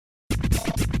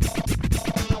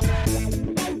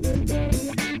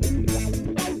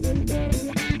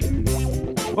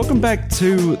Welcome back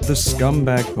to the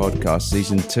Scumbag Podcast.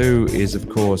 Season 2 is, of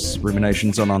course,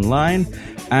 Ruminations on Online.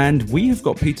 And we have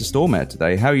got Peter Stormare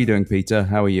today. How are you doing, Peter?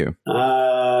 How are you?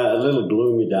 A little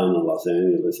gloomy down in Los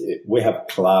Angeles. We have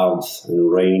clouds and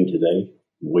rain today,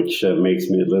 which makes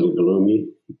me a little gloomy.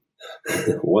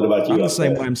 What about you? I'm the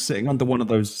same way. I'm sitting under one of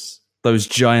those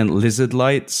giant lizard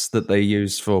lights that they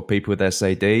use for people with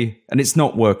SAD. And it's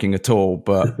not working at all,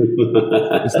 but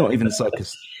it's not even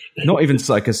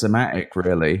psychosomatic,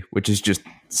 really, which is just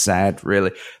sad,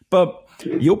 really. But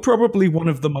you're probably one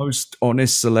of the most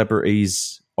honest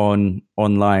celebrities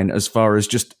online as far as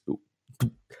just,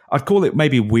 I'd call it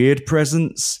maybe weird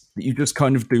presence. You just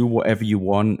kind of do whatever you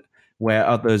want, where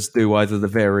others do either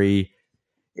they'll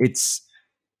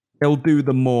do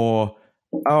the more,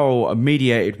 a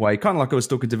mediated way, kind of like I was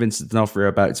talking to Vincent D'Onofrio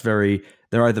about.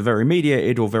 They're either very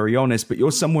mediated or very honest, but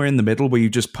you're somewhere in the middle where you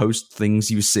just post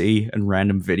things you see and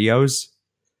random videos.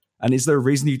 And is there a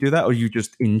reason you do that, or you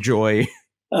just enjoy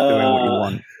doing what you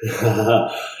want?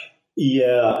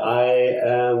 Yeah, I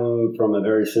am from a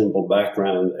very simple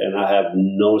background, and I have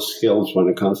no skills when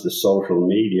it comes to social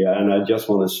media. And I just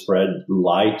want to spread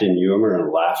light and humor and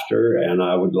laughter. And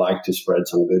I would like to spread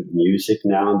some good music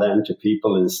now and then to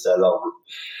people instead of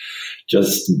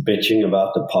just bitching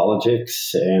about the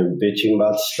politics and bitching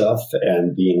about stuff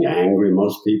and being angry.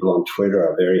 Most people on Twitter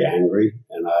are very angry,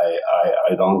 and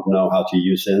I don't know how to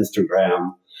use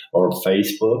Instagram or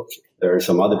Facebook. There are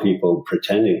some other people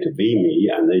pretending to be me,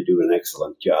 and they do an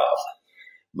excellent job.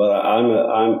 But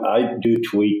I do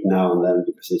tweet now and then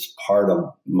because it's part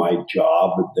of my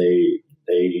job. They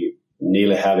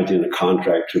nearly have it in a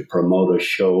contract to promote a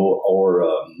show or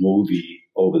a movie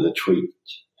over the tweet.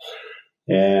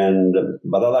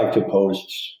 But I like to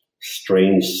post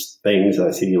strange things I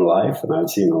see in life, and I've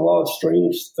seen a lot of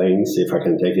strange things. If I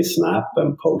can take a snap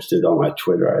and post it on my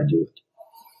Twitter, I do it.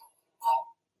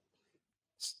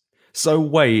 So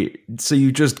wait, so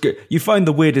you find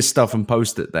the weirdest stuff and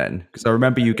post it then? Because I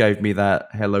remember you gave me that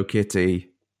Hello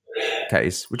Kitty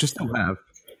case, which I still have.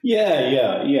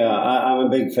 Yeah. I'm a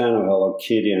big fan of Hello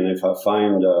Kitty, and if I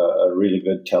find a really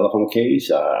good telephone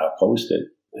case, I post it.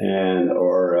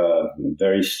 Or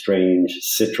very strange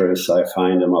citrus I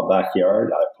find in my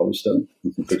backyard, I post them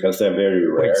because they're very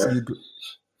rare. Wait,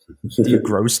 so do you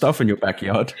grow stuff in your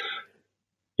backyard?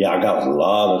 Yeah, I got a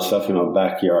lot of stuff in my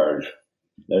backyard.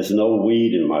 There's no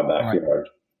weed in my backyard.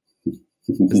 Right.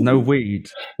 There's no weed.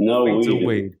 No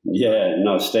weed. Yeah,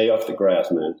 no, stay off the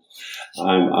grass, man.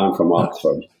 I'm from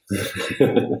Oxford.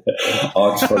 The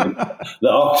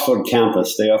Oxford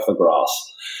campus, stay off the grass.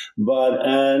 But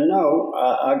no,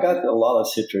 I got a lot of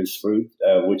citrus fruit,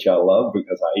 which I love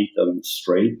because I eat them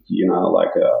straight.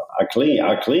 I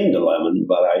clean the lemon,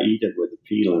 but I eat it with the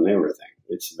peel and everything.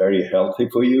 It's very healthy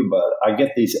for you. But I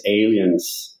get these alien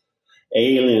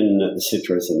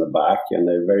citrus in the back, and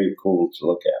they're very cool to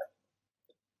look at,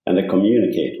 and they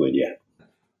communicate with you.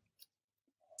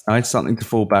 It's something to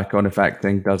fall back on if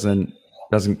acting doesn't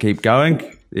keep going.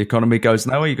 The economy goes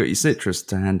nowhere. You got your citrus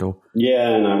to handle. Yeah,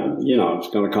 and it's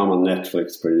going to come on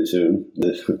Netflix pretty soon.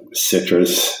 The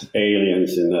citrus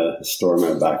aliens in the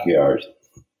Stormare backyard.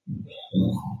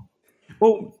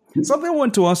 Well, something I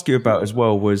wanted to ask you about as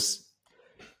well was,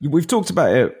 we've talked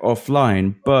about it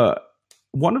offline, but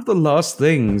one of the last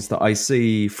things that I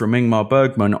see from Ingmar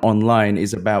Bergman online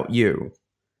is about you.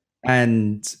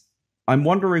 And I'm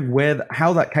wondering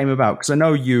how that came about. Because I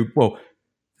know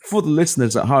for the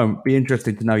listeners at home, it'd be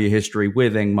interesting to know your history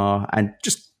with Ingmar and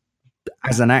just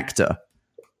as an actor.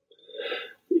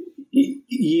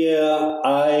 Yeah,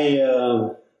 I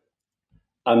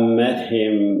met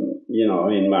him,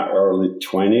 in my early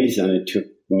 20s, and it took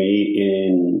me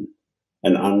in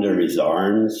and under his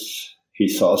arms. He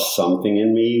saw something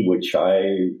in me, which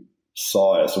I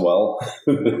saw as well,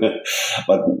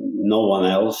 but no one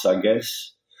else, I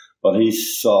guess. But he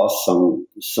saw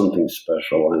something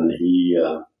special, and he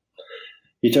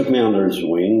took me under his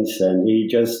wings, and he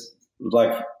just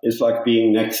it's like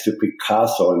being next to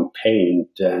Picasso in paint,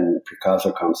 and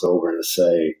Picasso comes over and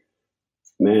say,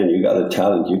 "Man, you got a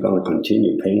talent. You're going to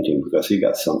continue painting because you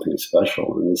got something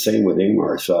special." And the same with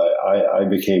Ingmar. So I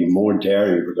became more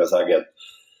daring because I get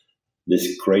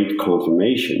this great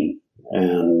confirmation,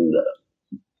 and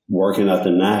working at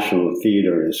the National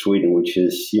Theatre in Sweden, which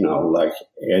is, like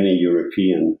any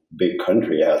European big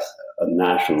country, has a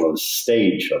national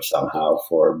stage of somehow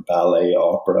for ballet,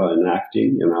 opera, and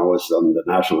acting. And I was on the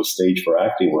national stage for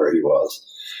acting where he was.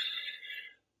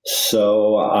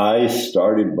 So I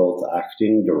started both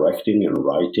acting, directing, and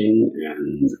writing,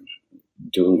 and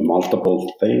doing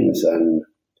multiple things. And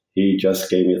he just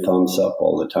gave me a thumbs up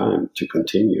all the time to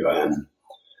continue. And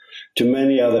to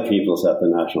many other peoples at the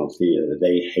National Theatre,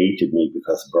 they hated me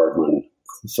because Bergman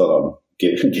sort of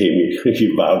gave me,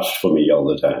 he vouched for me all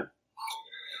the time.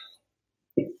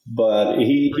 But and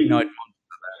he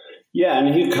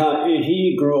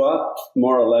grew up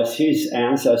more or less. His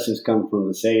ancestors come from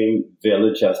the same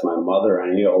village as my mother,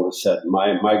 and he always said,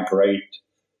 my great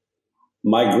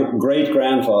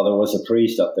grandfather was a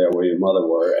priest up there where your mother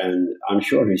were, and I'm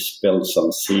sure he spilled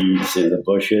some seeds in the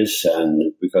bushes,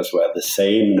 and because we have the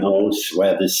same nose, we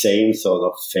have the same sort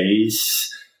of face,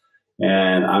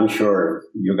 and I'm sure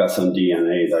you got some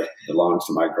DNA that belongs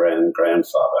to my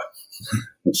grandfather.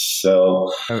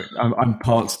 So I'm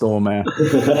part Stormare.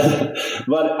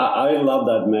 But I love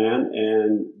that man,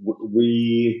 and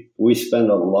we spent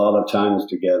a lot of times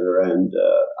together, and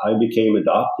I became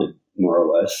adopted, more or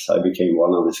less. I became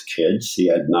one of his kids. He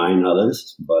had 9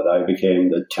 others, but I became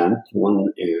the 10th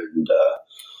one, and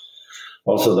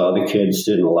also the other kids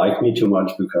didn't like me too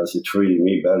much because he treated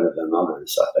me better than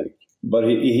others, I think. But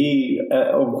he,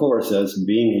 of course, as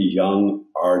being a young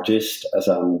artist, as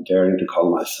I'm daring to call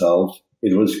myself,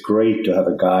 it was great to have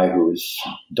a guy who is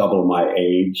double my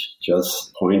age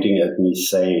just pointing at me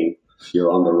saying,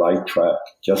 you're on the right track.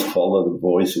 Just follow the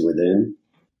voice within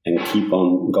and keep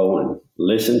on going.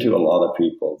 Listen to a lot of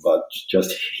people, but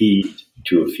just heed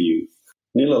to a few.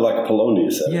 Nearly like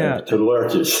Polonius said, to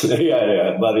Lurtis.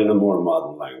 yeah, but in a more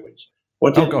modern language.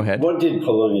 Go ahead. What did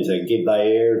Polonius say? Give thy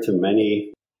ear to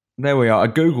many. There we are. I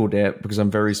Googled it because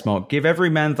I'm very smart. Give every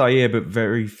man thy ear, but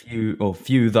very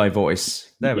few thy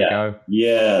voice. There we go.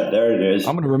 Yeah, there it is.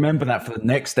 I'm going to remember that for the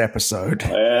next episode.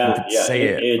 Say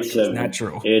it's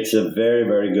natural. It's a very,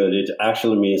 very good. It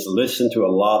actually means listen to a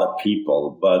lot of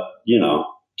people, but,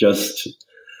 just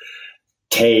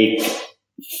take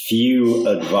few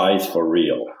advice for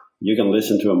real. You can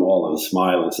listen to them all and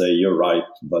smile and say, you're right,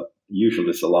 but usually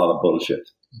it's a lot of bullshit,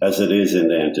 as it is in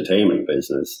the entertainment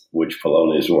business, which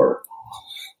Polonius were.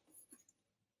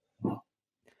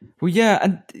 Well, yeah,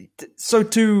 and so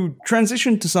to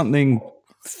transition to something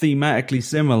thematically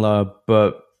similar,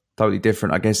 but totally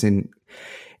different, I guess, in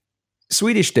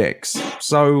Swedish Dicks.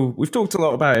 So we've talked a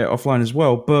lot about it offline as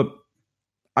well, but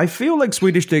I feel like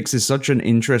Swedish Dicks is such an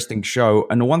interesting show,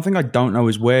 and the one thing I don't know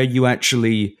is where you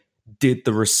actually did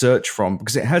the research from,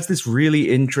 because it has this really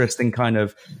interesting kind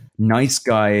of nice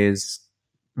guys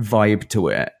vibe to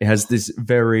it. It has this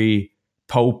very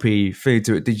pulpy feel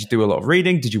to it. Did you do a lot of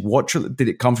reading? Did you watch it? Did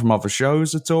it come from other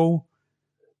shows at all?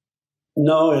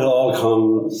 No, it all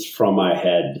comes from my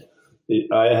head.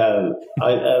 I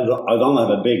don't have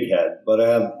a big head, but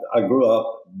I grew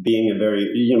up being a very,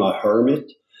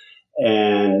 hermit,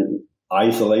 and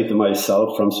isolated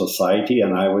myself from society,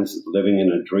 and I was living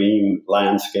in a dream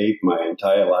landscape my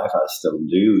entire life. I still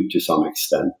do to some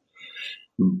extent.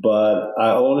 But I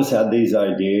always had these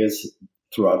ideas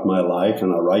throughout my life,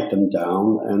 and I write them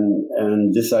down.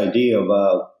 And this idea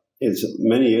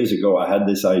many years ago, I had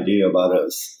this idea about a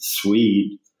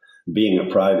Swede being a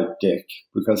private dick,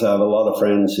 because I have a lot of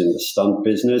friends in the stunt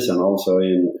business and also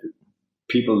in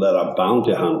people that are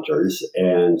bounty hunters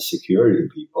and security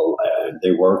people, and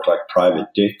they work like private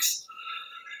dicks.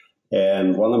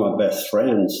 And one of my best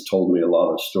friends told me a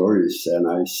lot of stories,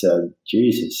 and I said,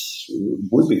 Jesus, it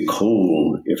would be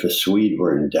cool if a Swede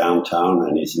were in downtown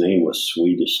and his name was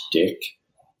Swedish Dick.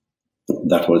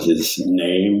 That was his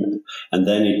name. And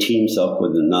then he teams up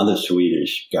with another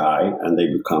Swedish guy, and they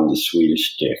become the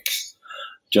Swedish Dicks.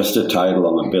 Just a title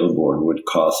on a billboard would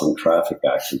cause some traffic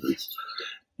accidents.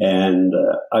 And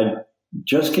I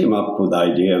just came up with the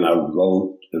idea, and I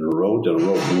wrote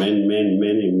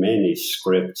many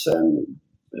scripts, and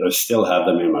I still have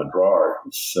them in my drawer.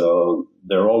 So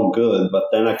they're all good. But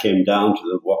then I came down to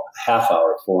the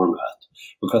half-hour format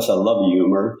because I love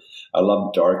humor. I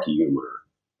love dark humor.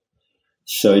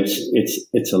 So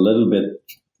it's a little bit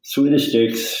Swedish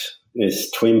Dicks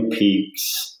is Twin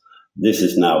Peaks. This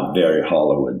is now very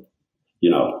Hollywood.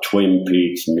 Twin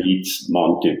Peaks meets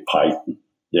Monty Python.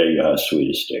 There you have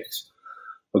Swedish Dicks.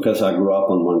 Because I grew up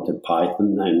on Monty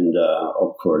Python, and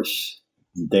of course,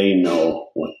 they know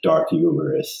what dark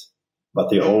humor is. But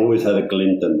they always had a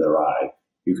glint in their eye.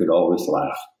 You could always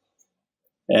laugh.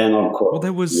 And of course... Well,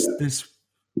 there was this...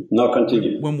 No,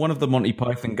 continue. When one of the Monty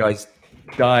Python guys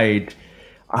died,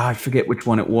 I forget which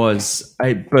one it was,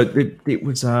 but it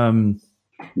was...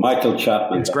 Michael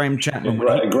Chapman. It's Graham Chapman.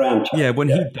 Graham Chapman. Yeah, when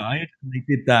he died, they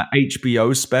did that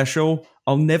HBO special.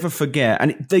 I'll never forget.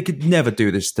 And they could never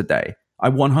do this today. I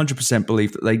 100%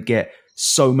 believe that they get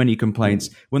so many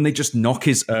complaints when they just knock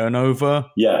his urn over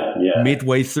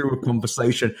midway through a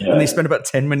conversation and they spend about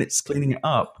 10 minutes cleaning it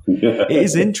up. It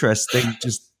is interesting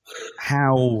just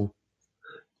how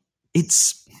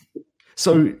it's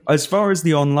So as far as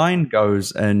the online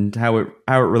goes and how it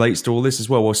relates to all this as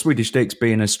well, Swedish Dicks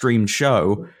being a streamed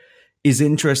show is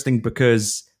interesting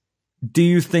because do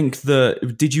you think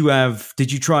that did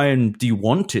you try and do you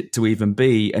want it to even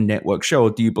be a network show, or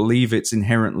do you believe it's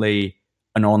inherently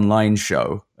an online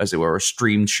show, as it were, a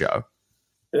streamed show?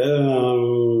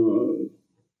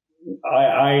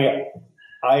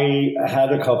 I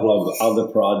had a couple of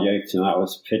other projects, and I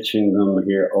was pitching them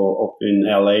here up in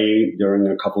LA during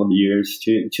a couple of years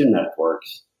to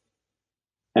networks.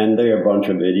 And they're a bunch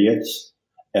of idiots,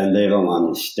 and they don't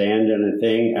understand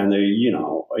anything. And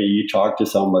you talk to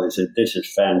somebody and say, "This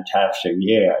is fantastic.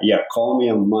 Yeah, call me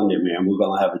on Monday, man. We're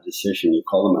going to have a decision." You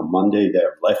call them on Monday,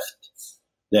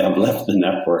 they have left the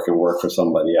network and work for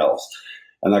somebody else.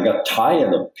 And I got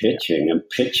tired of pitching. And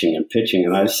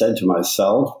I said to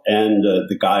myself and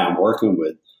the guy I'm working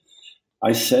with,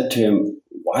 I said to him,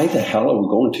 why the hell are we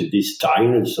going to these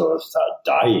dinosaurs that are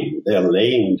dying? They're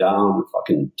laying down,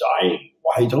 fucking dying.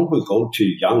 Why don't we go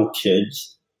to young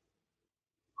kids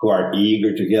who are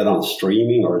eager to get on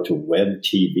streaming or to web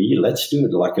TV? Let's do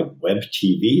it like a web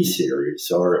TV series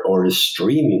or a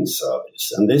streaming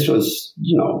service. And this was,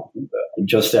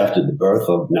 just after the birth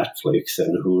of Netflix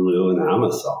and Hulu and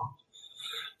Amazon.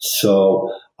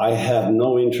 So I have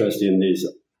no interest in these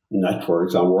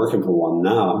networks. I'm working for one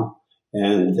now,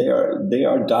 and they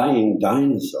are dying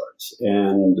dinosaurs.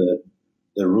 And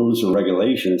the rules and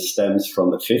regulations stems from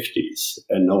the 50s,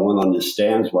 and no one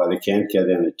understands why they can't get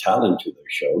any talent to their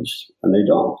shows, and they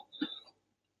don't.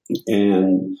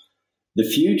 And the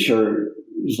future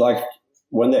is like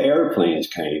when the airplanes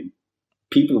came.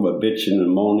 People were bitching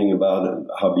and moaning about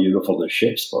how beautiful the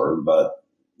ships were, but,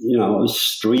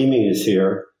 streaming is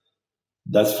here.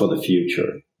 That's for the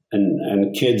future.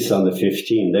 And kids under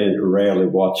 15, they rarely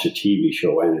watch a TV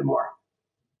show anymore.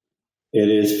 It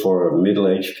is for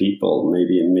middle-aged people,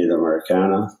 maybe in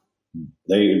mid-Americana.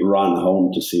 They run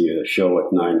home to see a show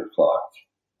at 9 o'clock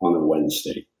on a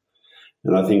Wednesday.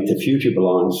 And I think the future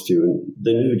belongs to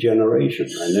the new generation.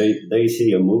 And they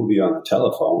see a movie on a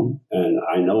telephone, and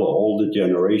I know an older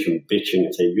generation bitching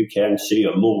and saying, you can't see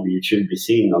a movie, it should be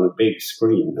seen on a big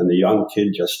screen. And the young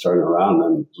kid just turn around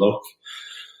and look,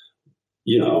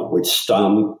 with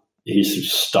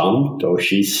he's stumped or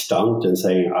she's stumped and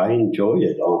saying, I enjoy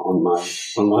it on my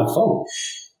phone.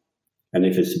 And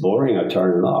if it's boring, I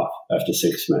turn it off after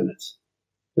 6 minutes.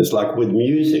 It's like with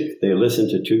music. They listen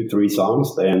to 2-3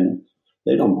 songs, then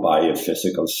they don't buy a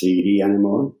physical CD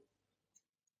anymore.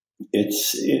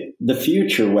 The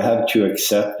future, we have to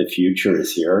accept the future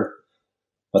is here,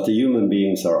 but the human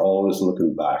beings are always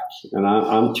looking back. And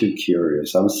I'm too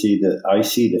curious. I see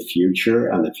the future,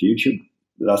 and the future,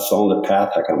 that's the only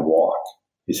path I can walk,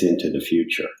 is into the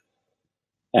future.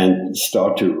 And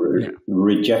start to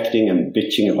rejecting and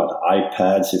bitching about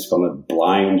iPads. It's going to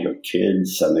blind your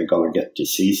kids, and they're going to get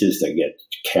diseases, they get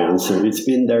cancer. It's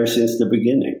been there since the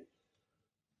beginning.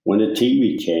 When the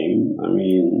TV came,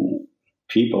 when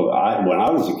I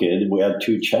was a kid, we had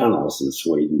 2 channels in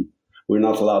Sweden. We're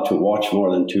not allowed to watch more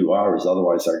than 2 hours.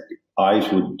 Otherwise, our eyes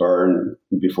would burn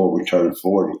before we turned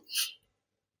 40.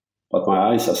 But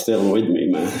my eyes are still with me,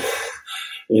 man.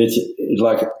 It's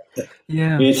like,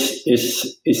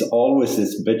 it's always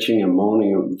this bitching and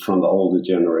moaning from the older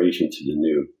generation to the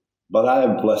new. But I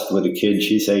am blessed with a kid.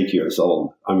 She's 8 years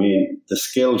old. The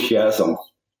skill she has on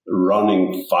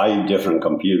running 5 different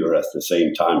computers at the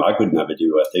same time, I could never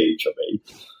do at the age of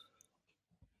 8.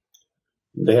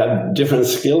 They have different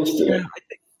skills to them.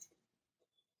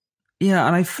 Yeah,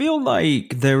 and I feel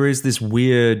like there is this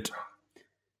weird...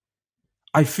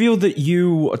 I feel that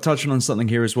you are touching on something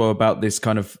here as well about this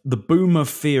kind of... The boomer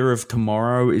fear of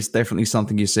tomorrow is definitely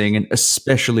something you're seeing, and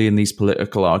especially in these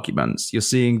political arguments. You're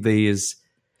seeing these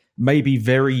maybe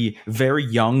very, very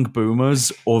young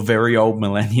boomers or very old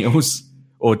millennials,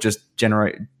 or just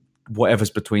generate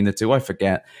whatever's between the two, I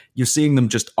forget. You're seeing them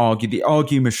just argue, the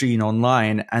argue machine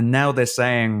online, and now they're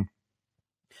saying,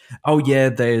 oh yeah,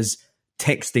 there's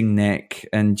texting neck,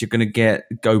 and you're going to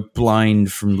go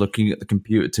blind from looking at the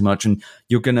computer too much, and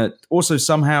you're going to... Also,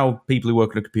 somehow, people who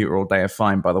work on a computer all day are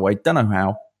fine, by the way. Don't know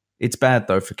how. It's bad,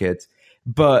 though, for kids.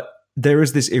 But there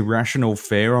is this irrational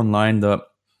fear online that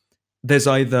there's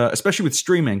either, especially with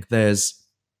streaming,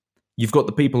 you've got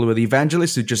the people who are the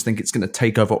evangelists who just think it's going to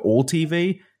take over all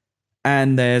TV,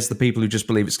 and there's the people who just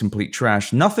believe it's complete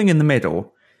trash. Nothing in the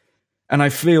middle. And I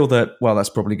feel that, well, that's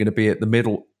probably going to be at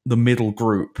the middle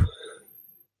group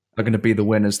are going to be the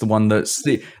winners, the ones that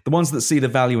see the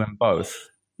value in both.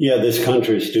 Yeah, this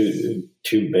country is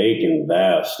too big and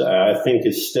vast. I think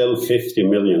it's still 50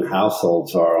 million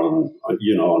households are on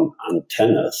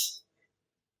antennas.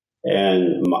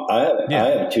 And I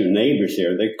have two neighbors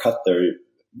here. They cut their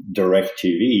direct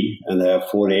TV and they have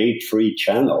 48 free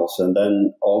channels. And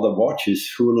then all they watch is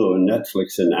Hulu and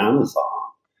Netflix and Amazon.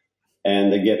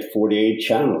 And they get 48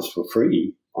 channels for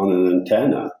free on an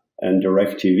antenna. And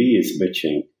direct TV is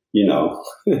bitching, you know,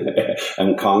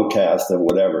 and Comcast and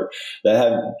whatever. They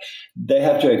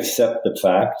have to accept the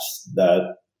facts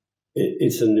that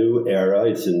it's a new era.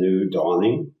 It's a new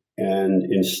dawning. And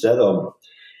instead of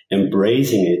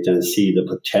embracing it and see the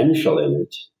potential in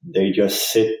it, they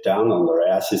just sit down on their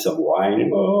asses and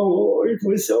whine, oh, it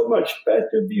was so much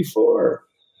better before.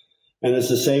 And it's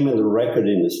the same in the record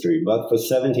industry. But for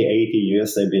 70, 80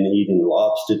 years, they've been eating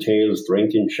lobster tails,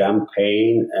 drinking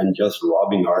champagne, and just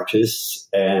robbing artists.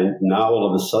 And now all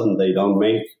of a sudden, they don't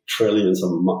make trillions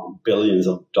of billions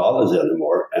of dollars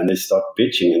anymore. And they start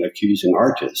bitching and accusing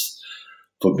artists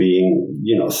for being,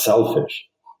 you know, selfish.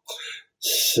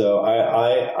 So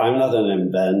I'm not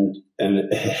an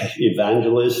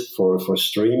evangelist for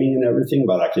streaming and everything,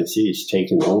 but I can see it's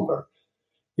taking over.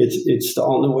 It's the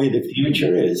only way the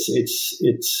future is.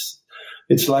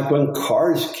 It's like when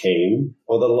cars came,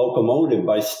 or the locomotive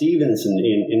by Stevenson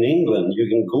in England. You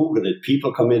can Google it.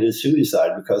 People committed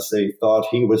suicide because they thought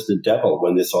he was the devil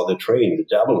when they saw the train. The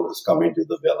devil was coming to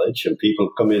the village, and people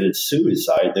committed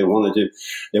suicide. They wanted to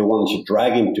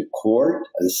drag him to court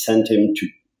and sentence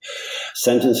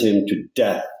him to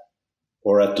death,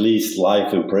 or at least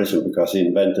life in prison, because he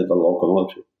invented the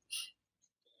locomotive.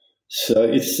 So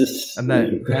it's just... And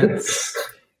that's...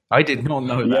 I did not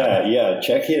know that. Yeah,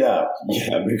 check it out.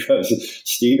 Yeah, because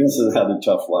Stevenson had a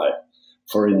tough life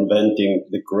for inventing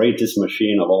the greatest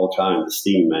machine of all time, the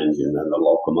steam engine and the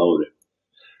locomotive.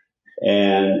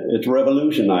 And it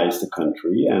revolutionized the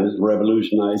country, and it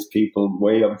revolutionized people's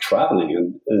way of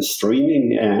traveling and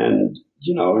streaming, and,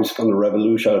 you know, it's going to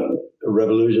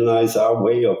revolutionize our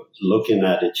way of looking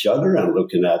at each other and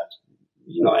looking at,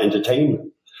 you know,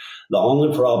 entertainment. The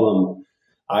only problem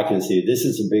I can see, this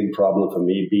is a big problem for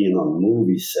me, being on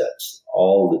movie sets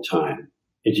all the time.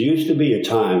 It used to be a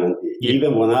time, and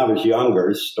even when I was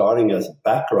younger, starting as a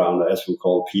background, as we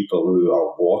call people who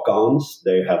are walk-ons,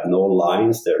 they have no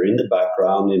lines, they're in the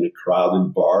background in a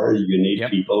crowded bar. You need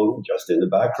people just in the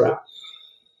background.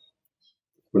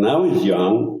 When I was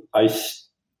young, I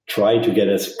tried to get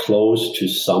as close to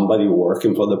somebody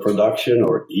working for the production,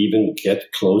 or even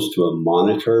get close to a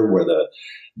monitor where the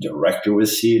director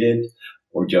was seated,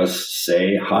 or just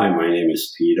say, hi, my name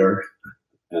is Peter.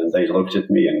 And they looked at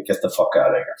me and get the fuck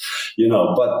out of here, you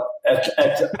know. But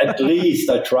at least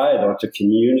I tried, or to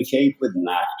communicate with an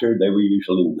actor. They were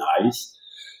usually nice.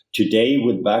 Today,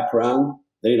 with background,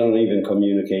 they don't even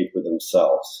communicate with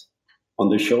themselves. On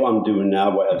the show I'm doing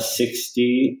now, we have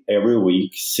 60 every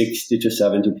week, 60 to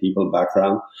 70 people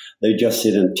background. They just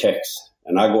sit and text.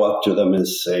 And I go up to them and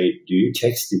say, do you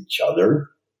text each other?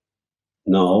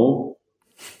 No.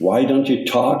 Why don't you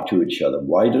talk to each other?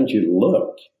 Why don't you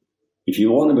look? If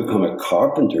you want to become a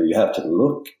carpenter, you have to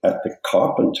look at the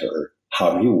carpenter,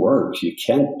 how he works. You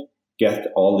can't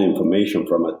get all the information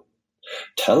from a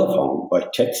telephone by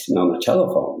texting on the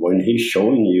telephone when he's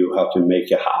showing you how to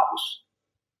make a house.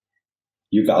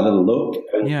 You got to look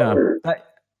and learn.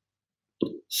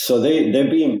 So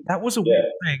they're being... That was a weird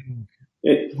thing.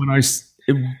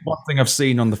 One thing I've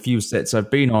seen on the few sets I've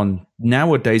been on,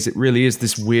 nowadays it really is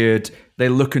this weird,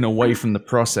 they're looking away from the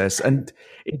process. And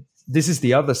this is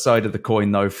the other side of the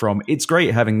coin, though, from it's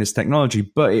great having this technology,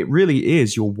 but it really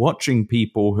is, you're watching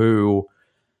people who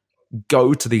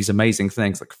go to these amazing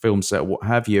things like a film set, what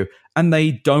have you, and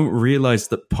they don't realize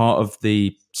that part of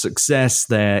the success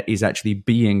there is actually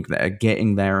being there,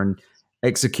 getting there and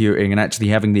executing and actually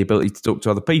having the ability to talk to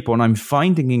other people. And I'm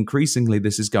finding increasingly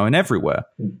this is going everywhere.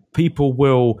 People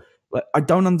will, I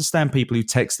don't understand people who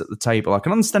text at the table. I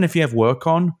can understand if you have work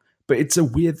on, but it's a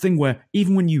weird thing where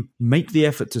even when you make the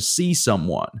effort to see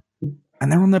someone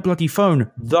and they're on their bloody phone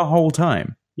the whole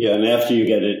time. Yeah, and after you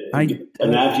get it,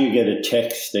 after you get a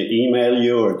text, they email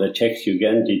you or they text you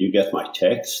again, did you get my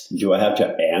text? Do I have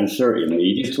to answer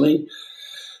immediately?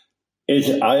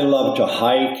 I love to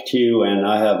hike too, and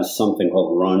I have something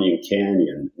called Runyon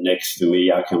Canyon next to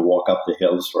me. I can walk up the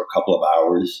hills for a couple of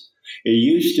hours. It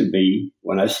used to be,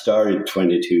 when I started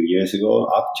 22 years ago,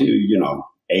 up to,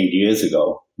 8 years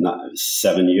ago, not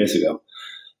 7 years ago,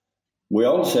 we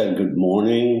all said good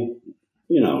morning,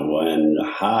 and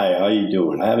hi, how you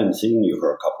doing? I haven't seen you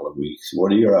for a couple of weeks.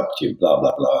 What are you up to? Blah,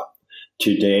 blah, blah.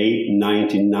 Today,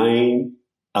 99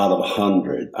 out of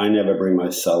 100, I never bring my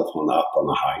cell phone up on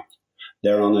a hike.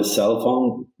 They're on a cell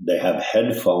phone, they have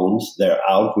headphones, they're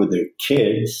out with their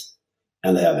kids,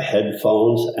 and they have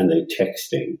headphones, and they're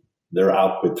texting. they're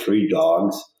out with 3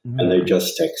 dogs and they're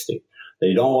just texting.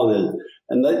 They don't want to.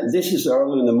 And this is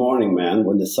early in the morning, man,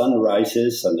 when the sun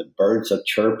rises and the birds are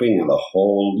chirping and the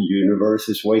whole universe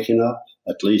is waking up,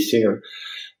 at least here.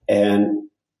 And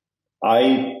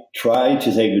I try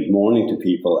to say good morning to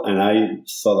people, and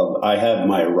I have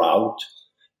my route,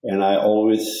 and I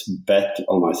always bet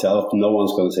on myself, no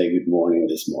one's going to say good morning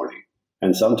this morning.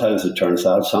 And sometimes it turns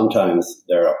out, sometimes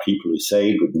there are people who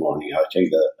say good morning. I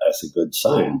take that as a good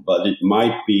sign, but it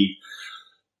might be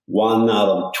 1 out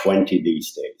of 20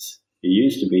 these days. It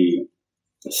used to be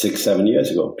 6-7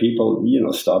 years ago. People,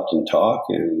 stopped and talked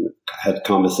and had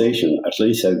conversation, at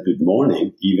least said good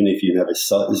morning, even if you never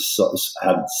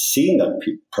had seen that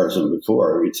person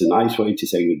before. It's a nice way to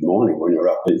say good morning when you're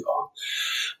up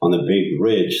on a big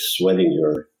ridge, sweating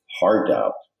your heart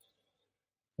out.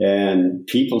 And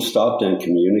people stopped and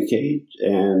communicate,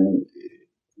 and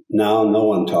now no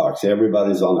one talks.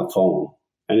 Everybody's on a phone.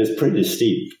 And it's pretty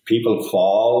steep. People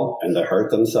fall and they hurt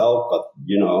themselves, but,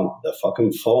 the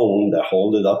fucking phone, they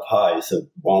hold it up high so it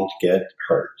won't get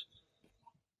hurt.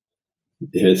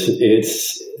 That's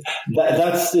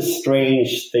the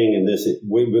strange thing in this.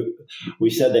 We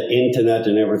said the internet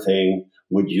and everything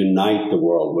would unite the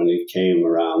world when it came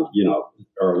around,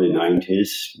 early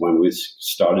 90s, when we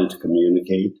started to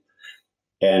communicate.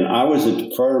 And I was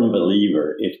a firm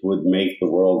believer it would make the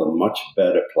world a much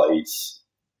better place.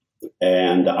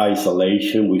 And the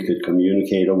isolation, we could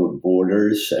communicate over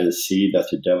borders and see that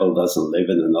the devil doesn't live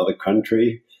in another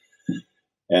country.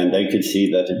 And they could see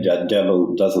that the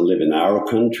devil doesn't live in our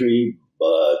country.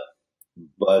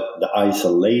 But the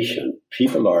isolation,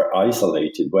 people are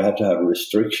isolated. We have to have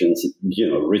restrictions,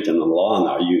 written in law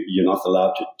now. You're not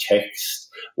allowed to text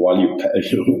while you're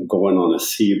going on a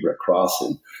zebra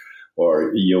crossing,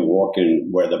 or you're walking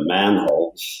where the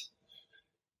manholes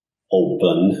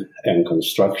open and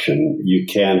construction. You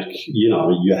can't,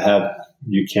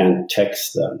 you can't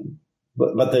text them.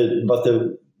 But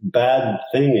the bad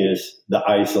thing is the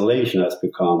isolation has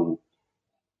become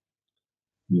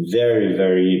very,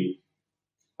 very,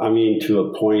 to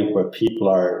a point where people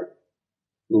are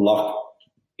locked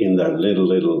in their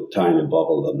little tiny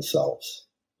bubble themselves.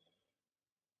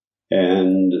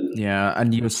 And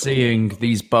you're seeing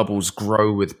these bubbles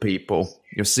grow with people.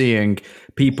 You're seeing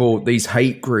people, these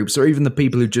hate groups, or even the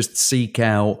people who just seek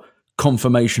out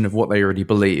confirmation of what they already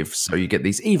believe. So you get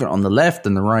these, even on the left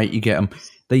and the right, you get them.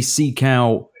 They seek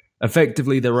out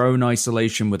effectively their own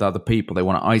isolation with other people. They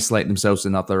want to isolate themselves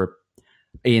in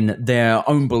their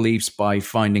own beliefs by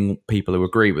finding people who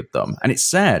agree with them. And it's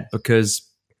sad because,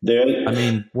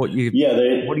 what are you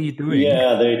doing?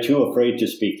 Yeah, they're too afraid to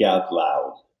speak out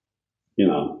loud,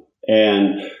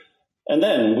 And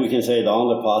then we can say the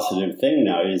only positive thing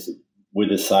now is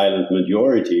with a silent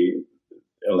majority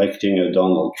electing a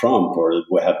Donald Trump, or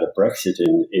we have the Brexit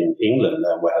in England,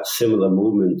 and we have similar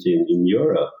movement in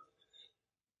Europe.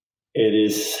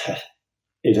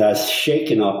 It has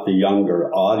shaken up the younger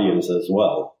audience as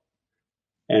well.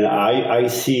 And I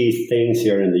see things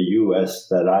here in the U.S.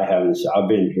 that I haven't. I've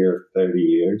been here 30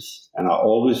 years, and I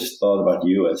always thought about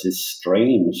U.S. It's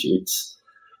strange.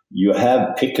 You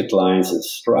have picket lines and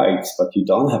strikes, but you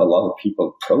don't have a lot of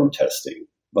people protesting.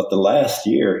 But the last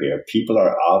year here, people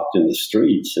are out in the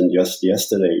streets. And just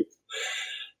yesterday,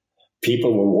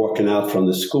 people were walking out from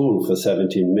the school for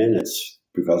 17 minutes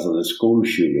because of the school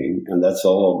shooting. And that's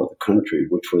all over the country,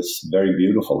 which was very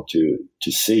beautiful to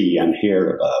see and hear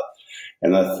about.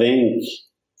 And I think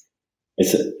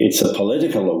it's a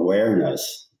political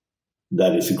awareness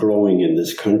that is growing in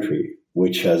this country,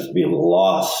 which has been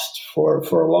lost for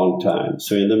a long time.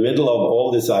 So in the middle of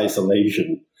all this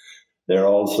isolation, there's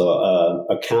also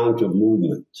a counter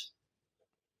movement.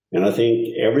 And I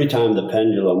think every time the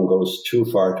pendulum goes too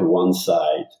far to one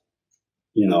side,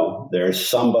 there's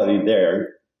somebody there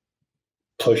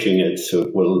pushing it so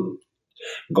it will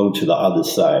go to the other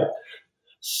side.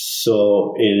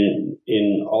 So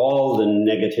in all the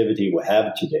negativity we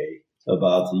have today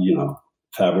about,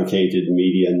 fabricated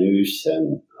media news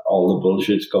and all the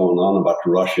bullshit's going on about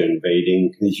Russia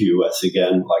invading the U.S.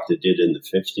 again, like they did in the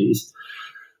 50s.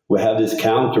 We have this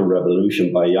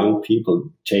counter-revolution by young people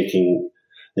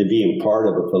they being part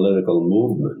of a political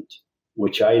movement,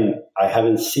 which I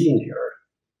haven't seen here.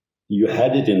 You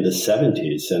had it in the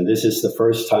 70s, and this is the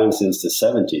first time since the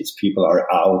 70s people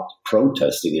are out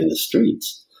protesting in the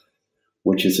streets,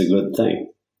 which is a good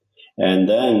thing. And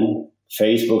then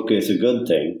Facebook is a good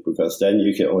thing because then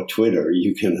or Twitter,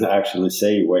 you can actually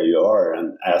say where you are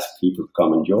and ask people to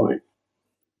come and join.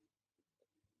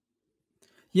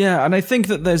 Yeah, and I think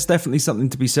that there's definitely something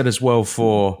to be said as well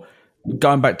for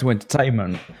going back to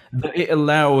entertainment, that it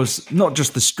allows not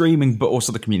just the streaming, but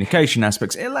also the communication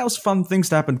aspects. It allows fun things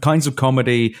to happen, kinds of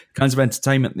comedy, kinds of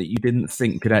entertainment that you didn't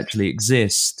think could actually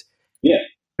exist. Yeah.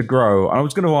 To grow. I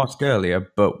was going to ask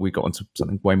earlier, but we got onto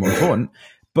something way more important.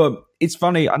 But it's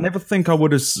funny, I never think I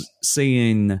would have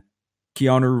seen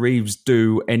Keanu Reeves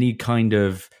do any kind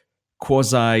of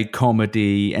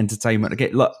quasi-comedy entertainment.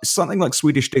 Again, like, something like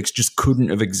Swedish Dicks just couldn't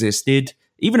have existed,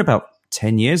 even about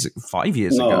 10 years, 5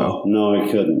 years ago. No,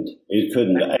 it couldn't. It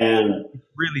couldn't. And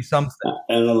really something.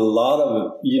 And a lot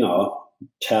of,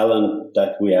 talent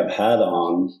that we have had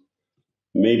on,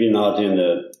 maybe not in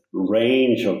the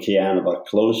range of Keanu, but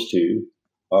close to,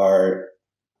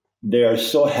 they are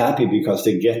so happy because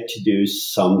they get to do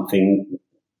something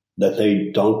that they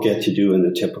don't get to do in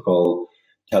a typical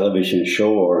television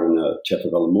show or in a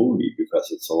typical movie, because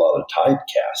it's a lot of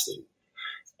typecasting.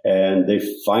 And they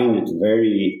find it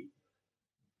very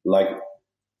like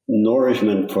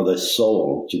nourishment for the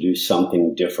soul to do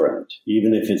something different,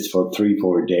 even if it's for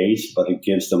 3-4 days, but it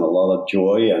gives them a lot of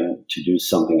joy and to do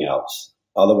something else.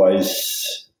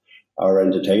 Otherwise, our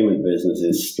entertainment business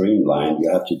is streamlined. You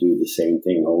have to do the same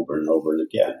thing over and over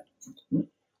again.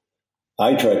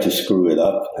 I try to screw it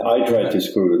up.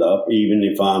 Even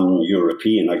if I'm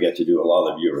European, I get to do a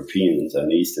lot of Europeans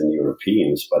and Eastern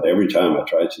Europeans, but every time I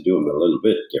try to do them a little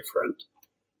bit different.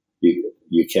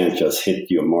 You can't just hit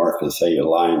your mark and say a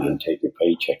line and take a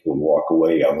paycheck and walk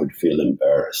away. I would feel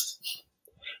embarrassed.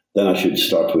 Then I should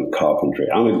start with carpentry.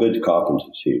 I'm a good carpenter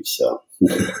too, so.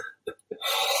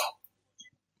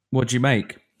 What do you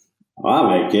make?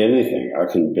 I make anything. I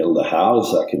can build a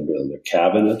house. I can build a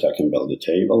cabinet. I can build a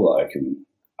table.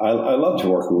 I love to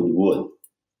work with wood.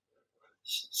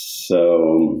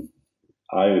 So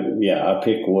I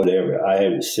pick whatever. I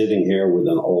am sitting here with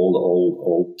an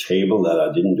old table that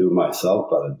I didn't do myself,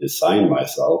 but I designed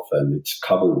myself, and it's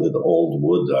covered with old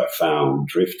wood I found,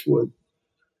 driftwood.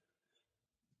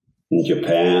 In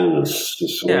Japan.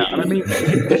 Yeah, I mean,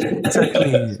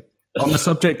 exactly. On the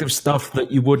subject of stuff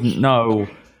that you wouldn't know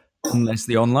unless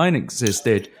the online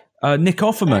existed, Nick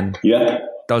Offerman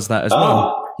does that as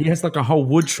well. He has like a whole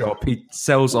wood shop he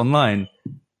sells online.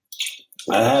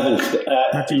 I haven't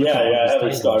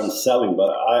started selling,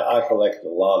 but I collect a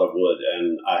lot of wood,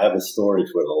 and I have a storage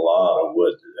with a lot of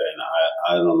wood, and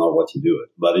I don't know what to do with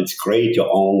it. But it's great to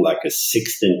own like a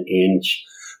 16-inch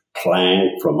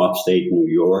plank from upstate New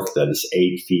York that is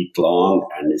 8 feet long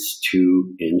and is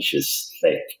 2 inches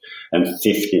thick and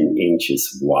 15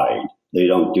 inches wide. They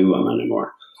don't do them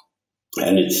anymore.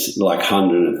 And it's like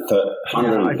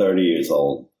 130 years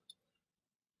old.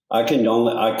 I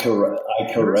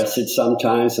caress it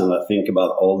sometimes, and I think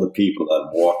about all the people that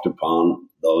walked upon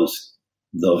those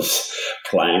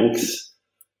planks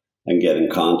and get in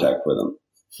contact with them.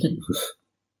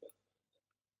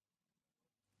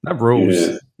 That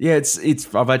rules. Yeah, it's.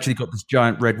 I've actually got this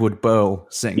giant redwood burl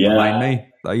sitting behind me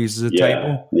that I use as a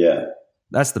table. Yeah,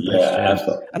 that's the best.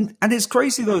 And it's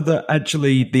crazy though that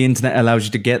actually the internet allows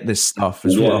you to get this stuff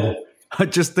as well. I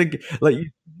just think like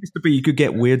it used to be you could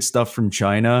get weird stuff from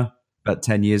China about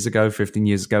 10 years ago, 15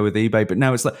 years ago with eBay, but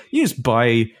now it's like you just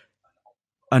buy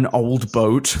an old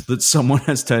boat that someone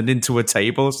has turned into a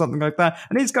table or something like that,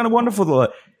 and it's kind of wonderful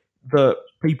that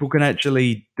people can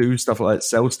actually do stuff like that,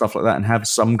 sell stuff like that, and have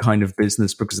some kind of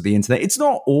business because of the internet. It's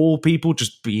not all people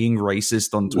just being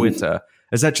racist on Twitter.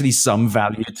 There's actually some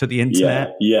value to the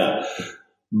internet. Yeah.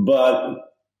 But,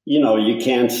 you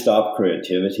can't stop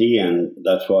creativity, and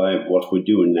that's why what we're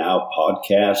doing now,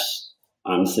 podcasts,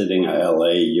 I'm sitting in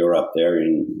LA, you're up there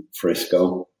in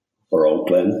Frisco or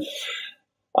Oakland.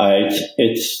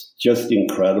 It's just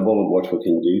incredible what we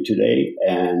can do today,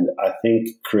 and I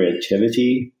think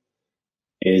creativity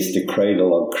is the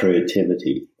cradle of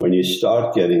creativity. When you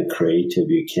start getting creative,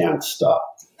 you can't stop.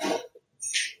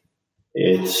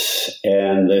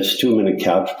 And there's too many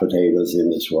couch potatoes in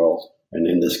this world and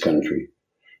in this country.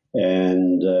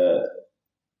 And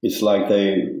it's like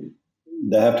they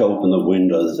have to open the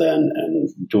windows and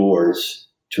doors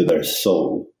to their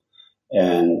soul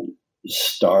and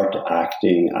start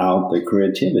acting out the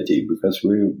creativity, because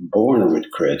we're born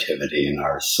with creativity in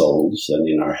our souls and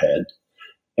in our head.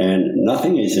 And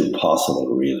nothing is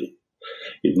impossible, really.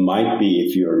 It might be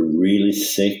if you're really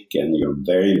sick and you're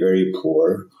very, very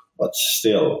poor, but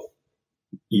still,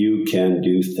 you can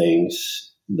do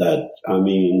things that,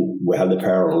 we have the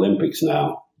Paralympics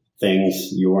now.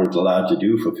 Things you weren't allowed to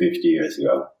do for 50 years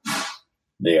ago,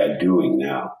 they are doing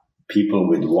now. People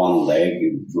with one leg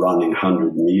running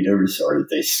 100 meters, or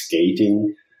they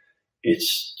skating.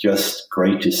 It's just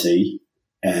great to see.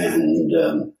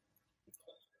 And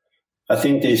I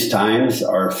think these times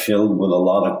are filled with a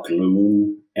lot of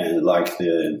gloom and like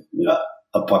the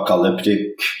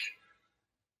apocalyptic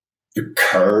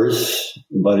curse,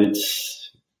 but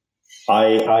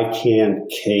I can't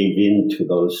cave into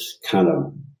those kind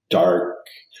of dark.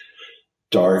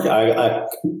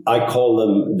 I call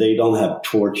them, they don't have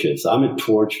torches. I'm a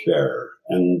torch bearer,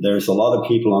 and there's a lot of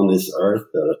people on this earth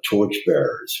that are torch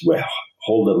bearers. We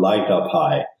hold the light up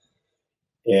high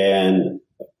and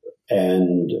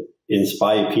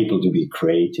inspire people to be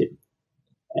creative.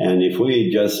 And if we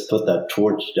just put that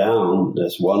torch down,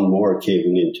 there's one more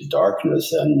caving into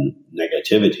darkness and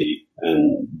negativity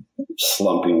and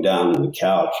slumping down on the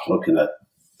couch looking at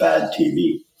bad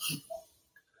TV.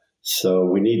 So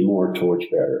we need more torch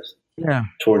bearers. Yeah.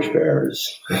 Torch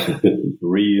bearers.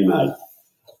 Reunite.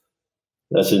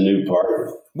 That's a new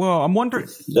party. Well, I'm wondering.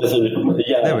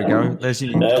 There we go. That's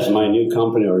my new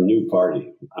company or new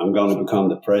party. I'm going to become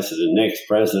the next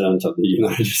president of the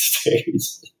United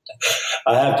States.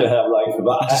 I have to have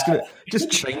just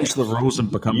change the rules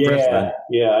and become president.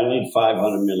 Yeah, I need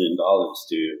 $500 million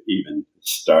to even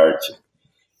start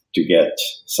to get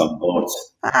some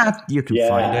votes. You can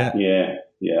find it.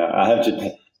 Yeah. I have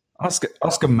to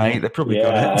ask a mate. They probably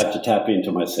got it. I have to tap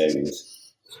into my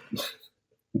savings.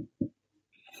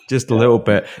 Just a little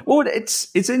bit. Well,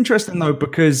 it's interesting though,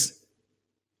 because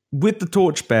with the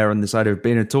torchbearer and this idea of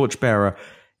being a torchbearer,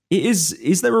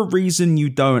 is there a reason you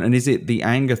don't, and is it the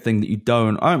anger thing that you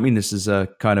don't? I don't mean this as a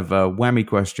kind of a whammy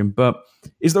question, but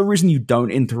is there a reason you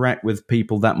don't interact with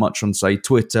people that much on, say,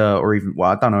 Twitter or even,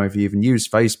 well, I don't know if you even use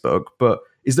Facebook, but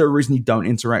is there a reason you don't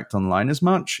interact online as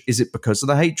much? Is it because of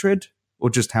the hatred or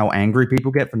just how angry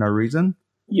people get for no reason?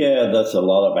 Yeah, that's a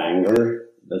lot of anger.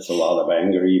 That's a lot of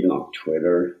anger, even on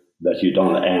Twitter, that you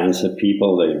don't answer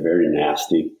people. They're very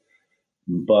nasty.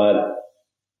 But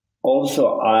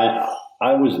also,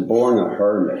 I was born a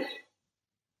hermit.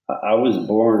 I was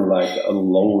born like a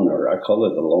loner. I call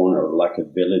it a loner, like a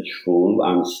village fool.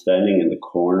 I'm standing in the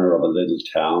corner of a little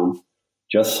town,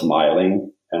 just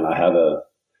smiling, and I have a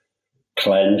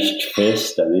clenched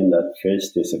fist, and in that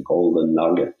fist is a golden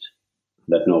nugget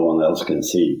that no one else can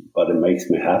see. But it makes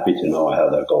me happy to know I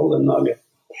have that golden nugget,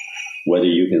 whether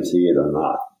you can see it or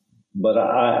not. But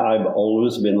I've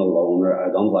always been a loner.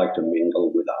 I don't like to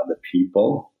mingle with other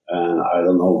people, and I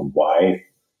don't know why,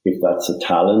 if that's a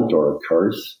talent or a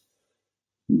curse.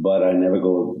 But I never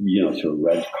go, to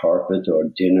red carpet or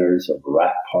dinners or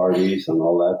rap parties and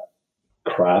all that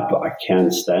crap. I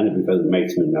can't stand it because it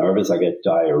makes me nervous. I get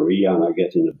diarrhea and I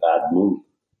get in a bad mood,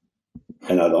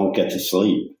 and I don't get to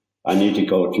sleep. I need to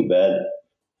go to bed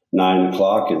 9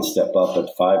 o'clock and step up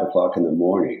at 5 o'clock in the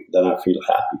morning. Then I feel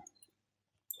happy.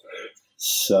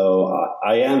 So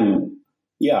I am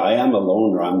a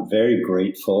loner. I'm very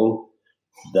grateful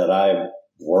that I've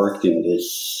worked in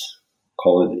this,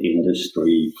 call it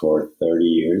industry, for 30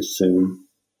 years soon.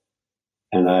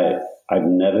 And I've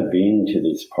never been to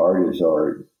these parties,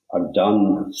 or I've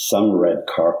done some red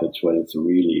carpets when it's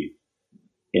really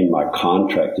in my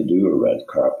contract to do a red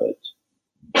carpet.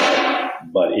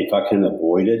 But if I can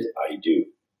avoid it, I do.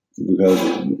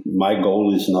 Because my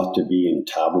goal is not to be in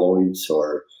tabloids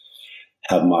or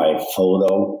have my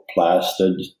photo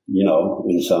plastered,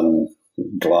 in some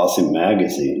glossy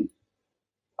magazine.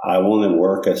 I want to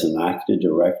work as an actor,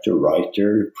 director,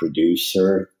 writer,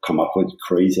 producer, come up with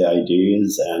crazy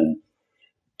ideas and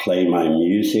play my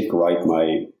music, write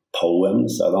my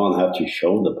poems. I don't have to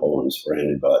show the poems for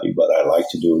anybody, but I like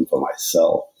to do them for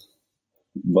myself.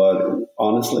 But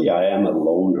honestly, I am a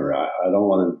loner. I don't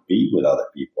want to be with other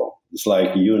people. It's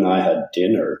like you and I had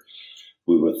dinner.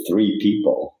 We were 3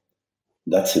 people.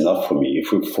 That's enough for me.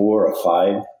 If we're 4 or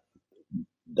 5,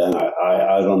 then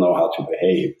I don't know how to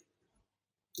behave.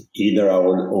 Either I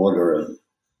would order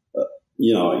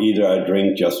either I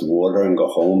drink just water and go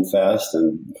home fast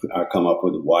and I come up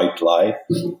with white light,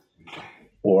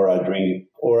 or I drink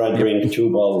 2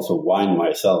 bottles of wine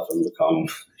myself and become,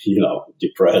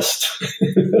 depressed.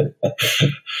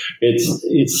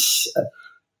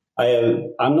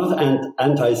 I'm not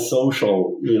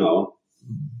antisocial,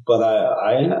 but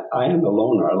I am a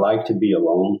loner. I like to be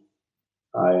alone.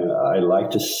 I like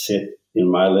to sit in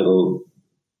my little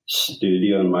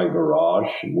studio in my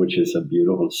garage, which is a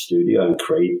beautiful studio, and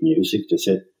create music, to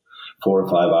sit 4 or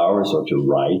 5 hours or to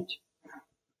write.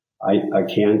 I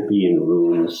can't be in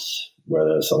rooms where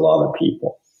there's a lot of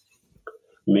people.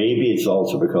 Maybe it's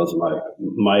also because of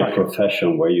my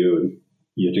profession, where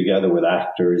you're together with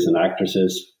actors and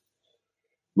actresses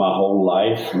my whole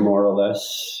life, more or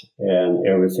less, and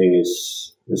everything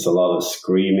is a lot of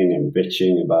screaming and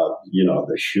bitching about,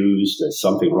 the shoes. There's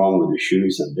something wrong with the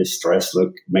shoes, and this dress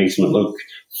makes me look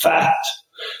fat,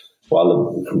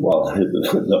 while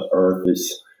the earth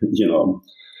is,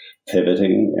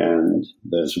 pivoting, and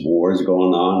there's wars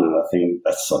going on, and I think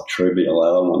that's so trivial. I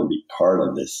don't want to be part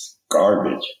of this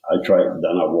garbage.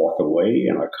 Then I walk away,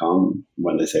 and I come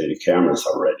when they say the cameras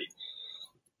are ready.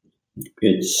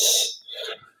 It's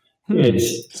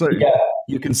so yeah.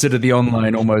 You consider the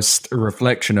online almost a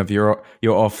reflection of your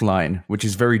offline, which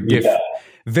is very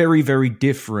very, very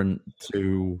different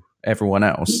to everyone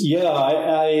else. Yeah,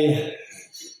 I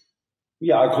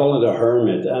call it a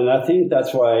hermit, and I think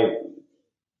that's why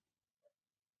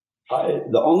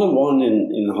the only one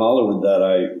in Hollywood that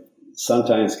I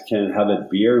sometimes can have a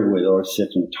beer with or sit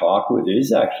and talk with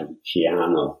is actually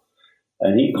Keanu,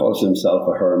 and he calls himself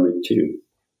a hermit too.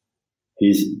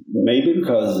 He's maybe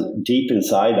because deep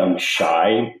inside I'm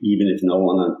shy, even if no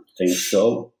one thinks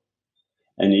so.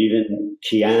 And even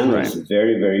Keanu is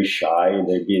very, very shy.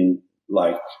 They've been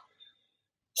like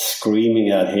screaming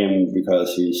at him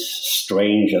because he's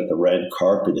strange at the red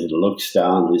carpet. He looks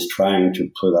down. He's trying to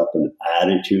put up an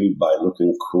attitude by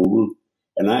looking cool.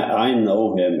 And I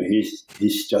know him.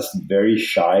 He's just very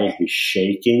shy. He's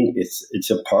shaking.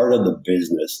 It's a part of the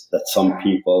business that some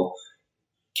people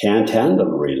can't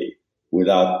handle really,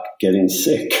 without getting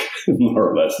sick,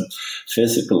 more or less,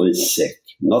 physically sick,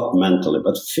 not mentally,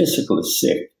 but physically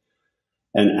sick.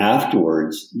 And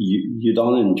afterwards, you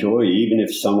don't enjoy, even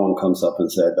if someone comes up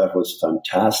and said, that was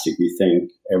fantastic, you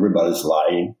think everybody's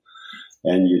lying,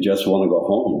 and you just want to go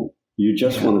home. You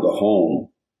just want to go home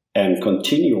and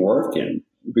continue working,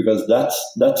 because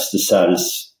that's the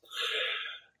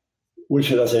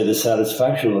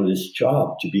satisfaction of this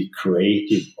job, to be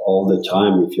creative all the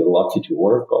time if you're lucky to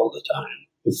work all the time.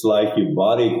 It's like your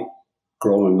body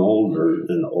growing older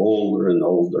and older and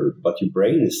older, but your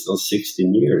brain is still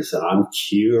 16 years. And I'm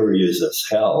curious as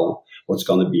hell what's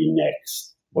going to be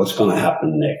next. What's going to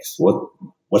happen next?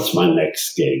 What's my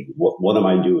next gig? What am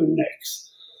I doing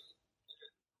next?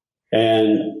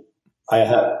 And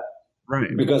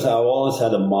because I always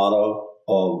had a motto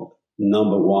of,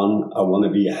 number one, I want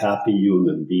to be a happy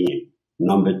human being.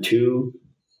 Number two,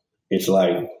 it's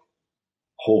like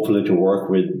hopefully to work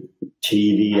with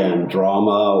TV and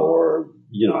drama or,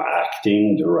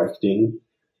 acting, directing.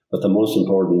 But the most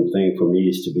important thing for me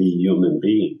is to be a human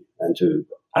being and to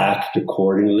act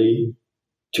accordingly,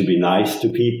 to be nice to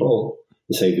people,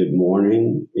 to say good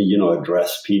morning,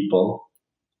 address people.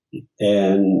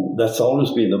 And that's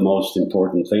always been the most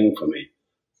important thing for me.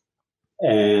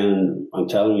 And I'm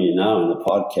telling you now in the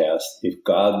podcast, if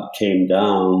God came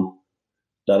down,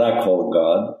 that I call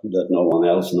God, that no one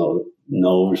else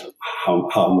knows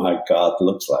how my God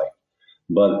looks like.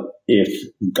 But if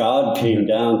God came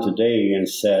down today and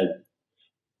said,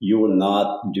 you will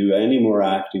not do any more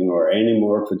acting or any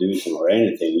more producing or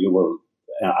anything,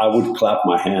 I would clap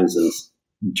my hands and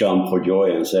jump for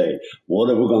joy and say, what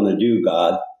are we going to do,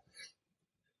 God?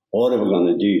 What are we going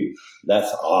to do?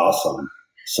 That's awesome.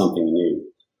 Something new.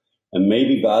 And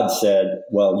maybe God said,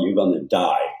 well, you're going to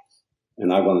die.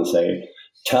 And I'm going to say,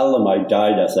 tell them I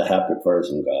died as a happy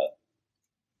person, God.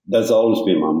 That's always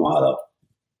been my motto.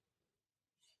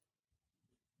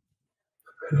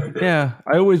 Yeah,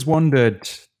 I always wondered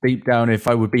deep down if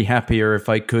I would be happier if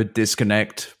I could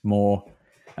disconnect more.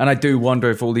 And I do wonder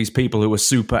if all these people who are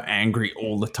super angry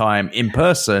all the time in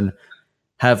person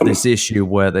have this issue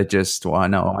where they're just, well, I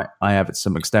know I have it to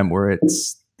some extent where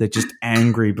they're just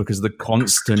angry because of the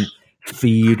constant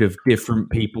feed of different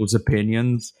people's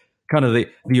opinions. Kind of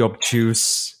the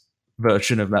obtuse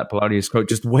version of that Pilates quote,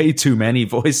 just way too many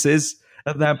voices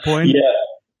at that point. Yeah.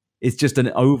 It's just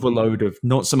an overload of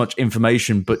not so much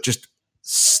information, but just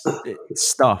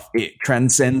stuff. It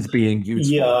transcends being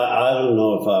useful. Yeah, I don't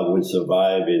know if I would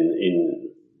survive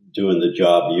in doing the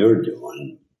job you're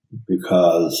doing,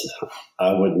 because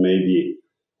I would maybe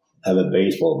have a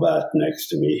baseball bat next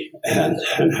to me and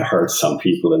hurt some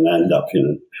people and end up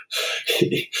in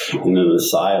an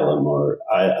asylum, or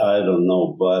I don't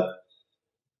know. But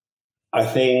I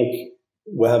think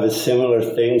we have a similar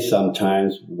thing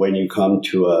sometimes when you come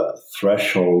to a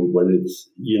threshold when it's,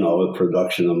 a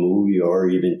production, a movie, or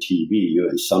even TV.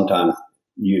 Sometimes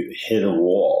you hit a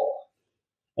wall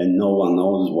and no one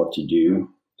knows what to do,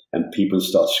 and people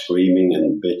start screaming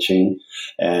and bitching.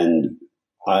 And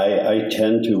I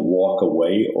tend to walk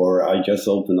away, or I just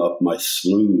open up my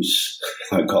sluice,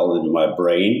 I call it, in my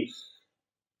brain,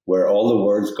 where all the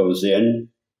words goes in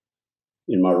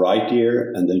my right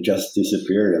ear, and they just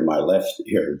disappear in my left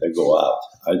ear. They go out.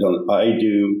 I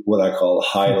do what I call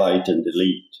highlight and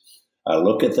delete. I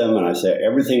look at them and I say,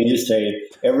 everything you're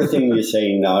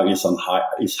saying now is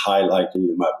highlighted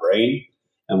in my brain.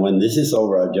 And when this is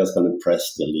over, I'm just going to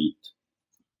press delete.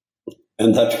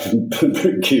 And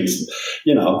that gives,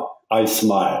 I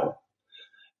smile.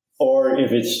 Or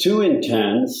if it's too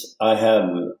intense, I have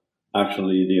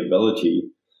actually the ability,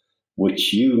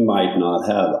 which you might not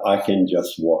have. I can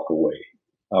just walk away.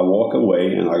 I walk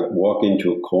away and I walk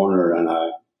into a corner and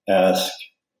I ask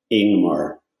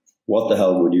Ingmar, what the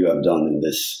hell would you have done in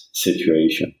this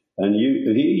situation? And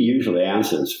he usually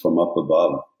answers from up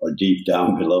above or deep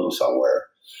down below somewhere.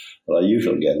 But I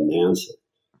usually get an answer.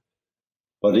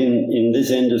 But in this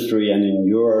industry and in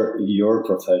your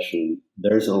profession,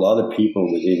 there's a lot of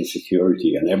people with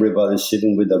insecurity, and everybody's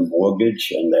sitting with a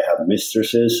mortgage, and they have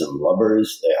mistresses and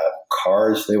lovers. They have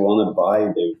cars they want to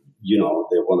buy. They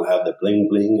want to have the bling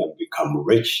bling and become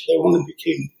rich. They want to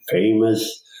become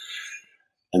famous,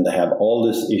 and they have all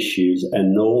these issues,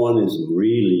 and no one is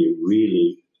really,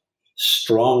 really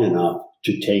strong enough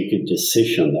to take a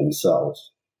decision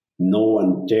themselves. No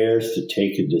one dares to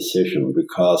take a decision,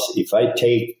 because if I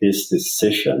take this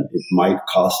decision, it might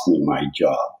cost me my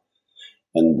job.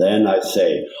 And then I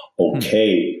say,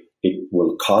 okay, it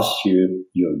will cost you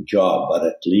your job, but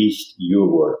at least you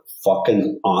were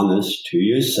fucking honest to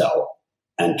yourself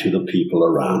and to the people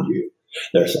around you.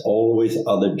 There's always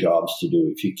other jobs to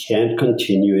do. If you can't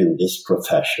continue in this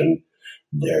profession,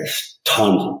 there's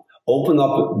tons. Open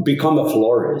up, become a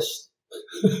florist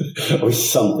or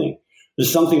something.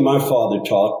 There's something my father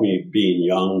taught me being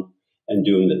young and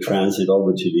doing the transit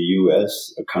over to the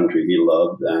U.S., a country he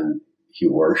loved and he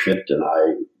worshipped. And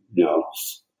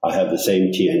I have the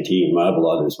same TNT in my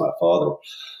blood as my father.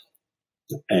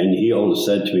 And he always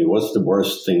said to me, what's the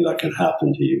worst thing that can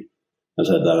happen to you? I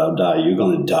said, that I'll die. You're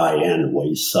going to die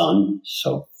anyway, son.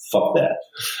 So fuck that.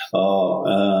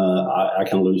 I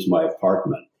can lose my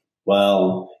apartment.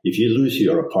 Well, if you lose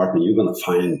your apartment, you're going to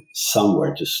find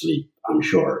somewhere to sleep, I'm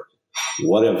sure.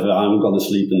 What if I'm going to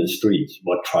sleep in the streets?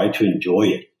 Well, try to enjoy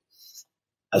it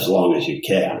as long as you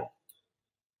can.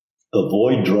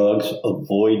 Avoid drugs,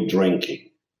 avoid drinking.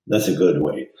 That's a good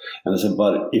way. And I said,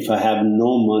 but if I have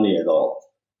no money at all,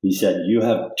 he said, you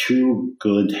have two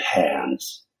good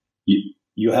hands.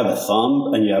 You have a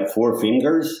thumb and you have four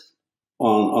fingers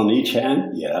on each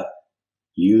hand? Yeah.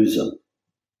 Use them.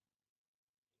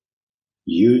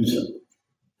 Use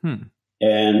them.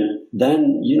 And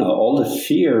then, all the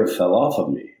fear fell off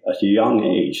of me at a young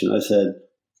age. And I said,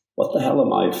 what the hell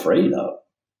am I afraid of?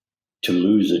 To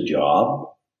lose a job?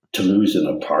 To lose an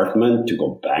apartment? To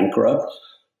go bankrupt?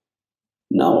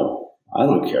 No, I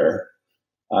don't care.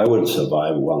 I would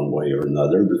survive one way or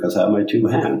another because I have my two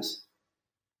hands.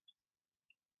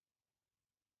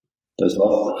 That's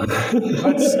all.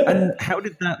 And how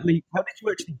did that lead? How did you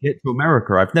actually get to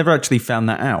America? I've never actually found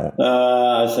that out.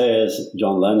 I say, as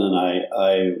John Lennon,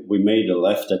 we made a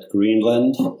left at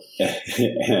Greenland,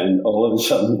 and all of a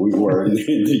sudden we were in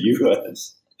the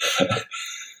U.S.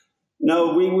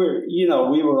 No, we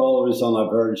were always on the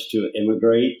verge to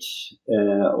immigrate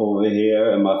over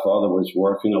here, and my father was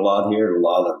working a lot here, a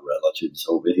lot of relatives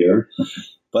over here.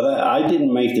 But I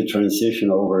didn't make the transition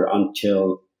over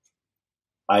until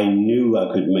I knew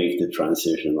I could make the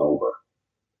transition over.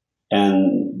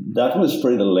 And that was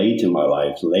pretty late in my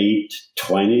life, late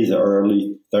 20s,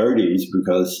 early 30s,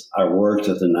 because I worked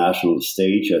at the national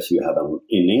stage, as you have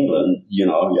in England. You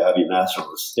have your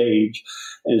national stage,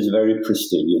 and it's very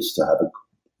prestigious to have a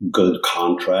good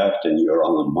contract, and you're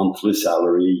on a monthly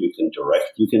salary. You can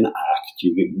direct, you can act,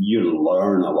 you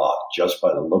learn a lot just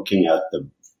by looking at the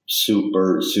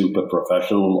super, super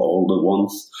professional older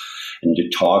ones. And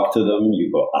you talk to them,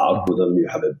 you go out with them, you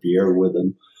have a beer with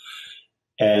them.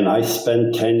 And I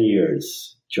spent 10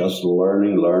 years just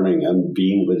learning, and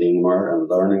being with Ingmar and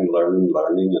learning.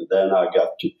 And then I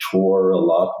got to tour a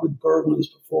lot with Bergman's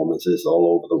performances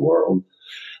all over the world.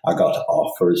 I got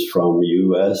offers from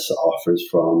US, offers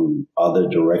from other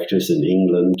directors in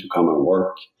England to come and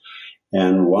work.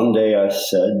 And one day I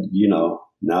said,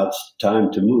 now it's time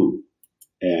to move.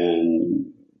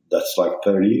 And that's like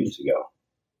 30 years ago.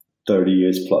 30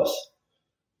 years plus.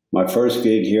 My first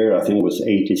gig here, I think, was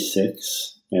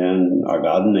 86, and I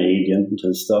got an agent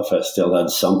and stuff. I still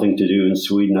had something to do in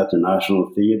Sweden at the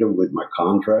National Theatre with my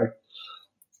contract.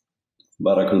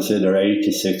 But I consider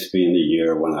 86 being the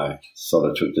year when I sort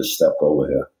of took this step over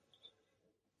here.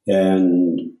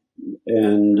 And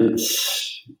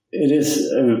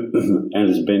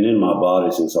it's been in my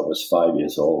body since I was 5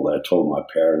 years old. I told my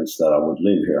parents that I would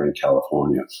live here in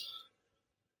California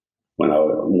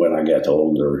when I get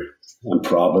older, and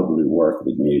probably work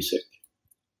with music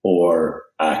or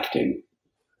acting.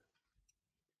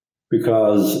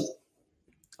 Because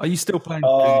are you still playing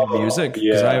music?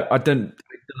 Yeah. I don't know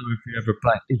if you ever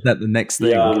play. Is that the next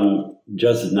thing? Yeah, I'm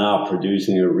just now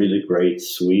producing a really great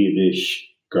Swedish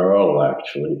girl,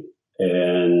 actually.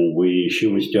 And she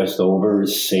was just over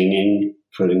singing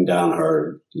putting down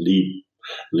her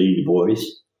lead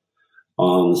voice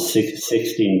on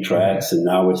 16 tracks, and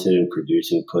now we're sitting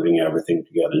producing, putting everything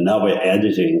together. Now we're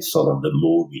editing sort of the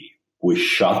movie. We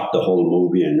shot the whole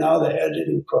movie, and now the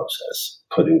editing process,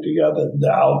 putting together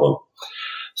the album.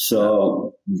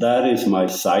 So that is my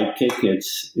sidekick.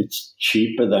 It's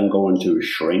cheaper than going to a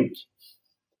shrink,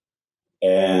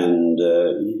 and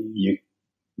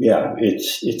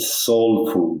it's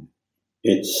soul food.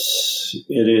 It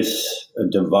is a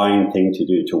divine thing to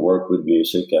do, to work with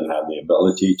music and have the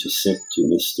ability to sit in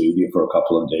the studio for a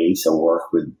couple of days and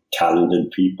work with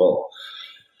talented people.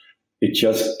 It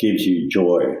just gives you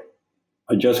joy.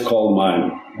 I just called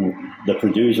the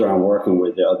producer I'm working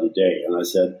with the other day, and I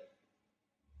said,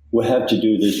 we have to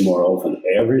do this more often.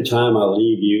 Every time I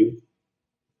leave you,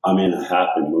 I'm in a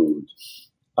happy mood.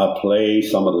 I play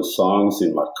some of the songs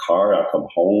in my car. I come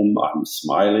home, I'm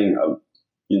smiling.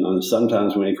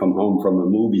 Sometimes when you come home from a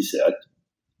movie set,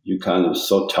 you're kind of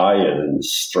so tired and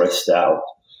stressed out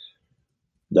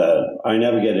that I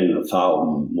never get in a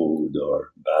foul mood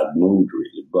or bad mood,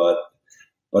 really. But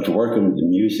working with the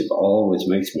music always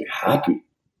makes me happy.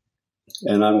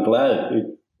 And I'm glad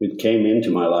it came into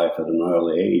my life at an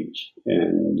early age.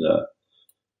 And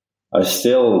I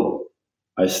still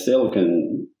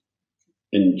can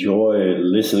enjoy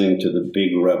listening to the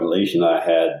big revelation I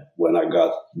had when I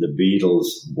got the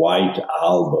Beatles' White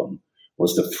Album. It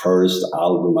was the first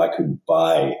album I could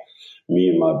buy. Me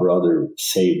and my brother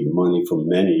saved money for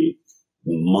many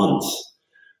months.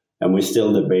 And we're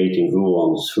still debating who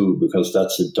owns who, because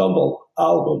that's a double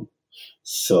album.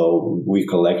 So we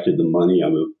collected the money,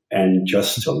 and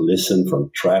just to listen from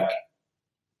track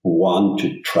 1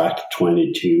 to track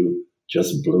 22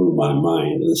 just blew my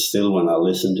mind. And still when I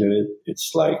listen to it,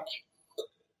 it's like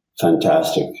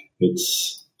fantastic.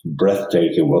 It's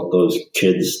breathtaking what those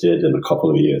kids did in a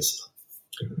couple of years.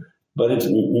 But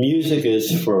music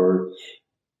is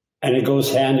and it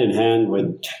goes hand in hand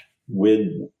with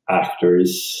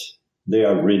actors. They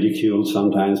are ridiculed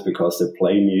sometimes because they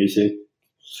play music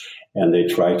and they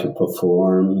try to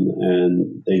perform,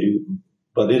 and they do.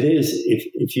 But it is,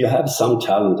 if you have some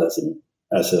talent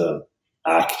as a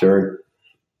actor,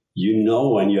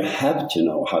 and you have to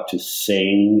know how to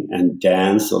sing and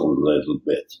dance a little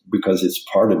bit, because it's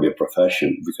part of your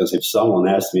profession. Because if someone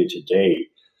asked me today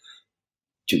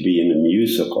to be in a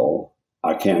musical,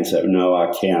 I can't say, no,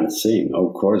 I can't sing.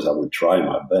 Of course, I would try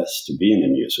my best to be in a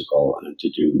musical and to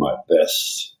do my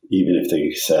best, even if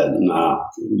they said, nah,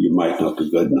 you might not be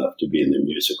good enough to be in the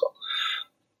musical.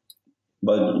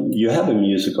 But you have a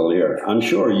musical ear. I'm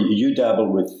sure you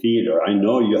dabble with theater. I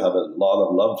know you have a lot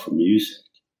of love for music.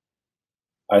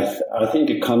 I think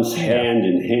it comes hand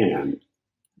in hand.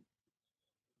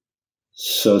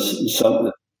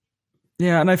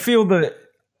 Yeah, and I feel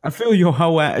your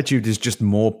whole attitude is just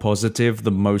more positive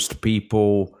than most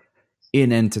people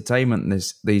in entertainment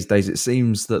these days. It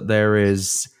seems that there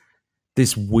is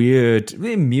this weird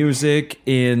in music,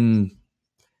 in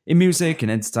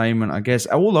entertainment, I guess,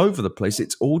 all over the place.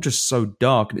 It's all just so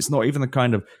dark, and it's not even the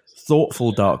kind of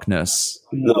thoughtful darkness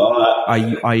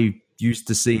I used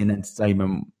to see in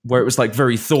entertainment, where it was like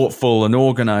very thoughtful and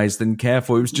organized and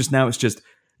careful. It's just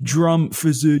Trump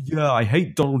yeah, I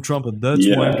hate Donald Trump, and that's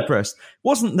why I'm depressed.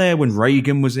 Wasn't there when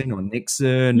Reagan was in, or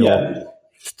Nixon, or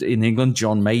in England,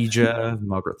 John Major,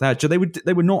 Margaret Thatcher. They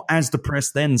were not as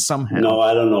depressed then somehow. No,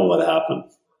 I don't know what happened.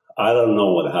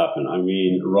 I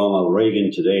mean, Ronald Reagan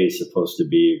today is supposed to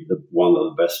be one of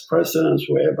the best presidents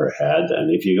we ever had. And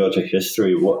if you go to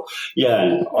history,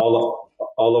 and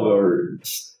Oliver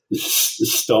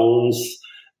Stone's,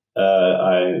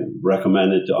 I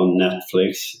recommend it on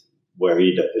Netflix, where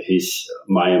he's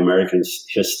My American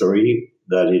History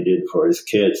that he did for his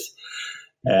kids.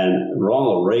 And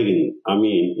Ronald Reagan, I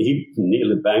mean, he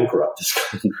nearly bankrupted this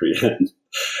country,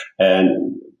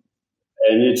 and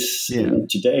it's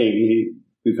today,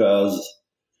 because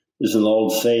there's an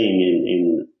old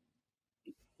saying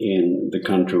in the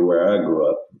country where I grew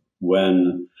up,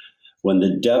 when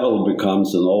the devil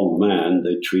becomes an old man,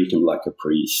 they treat him like a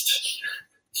priest.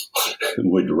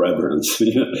 With reverence.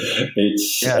 And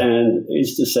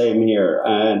it's the same here.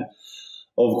 And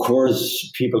of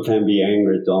course, people can be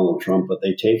angry at Donald Trump, but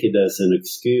they take it as an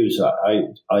excuse.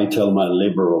 I tell my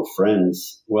liberal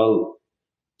friends, well,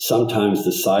 sometimes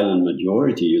the silent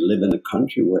majority, you live in a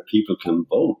country where people can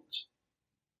vote.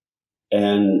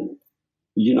 And,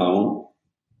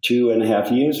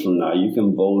 2.5 years from now, you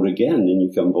can vote again and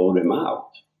you can vote him out.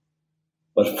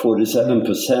 But 47%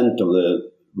 of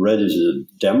the registered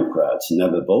Democrats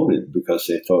never voted because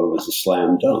they thought it was a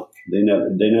slam dunk. They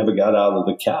never got out of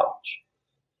the couch.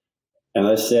 And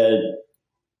I said,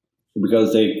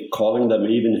 because they calling them,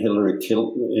 even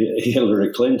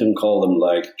Hillary Clinton called them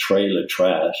like trailer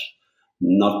trash,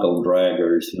 knuckle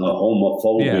draggers,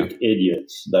 homophobic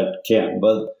idiots that can't,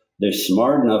 but they're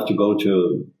smart enough to go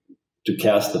to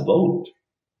cast a vote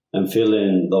and fill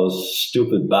in those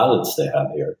stupid ballots they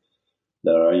have here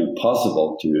that are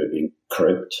impossible to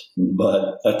encrypt.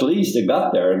 But at least they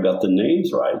got there and got the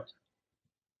names right.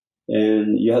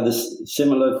 And you had this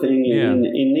similar thing in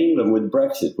England with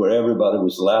Brexit, where everybody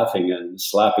was laughing and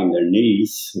slapping their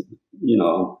knees,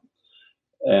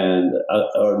 and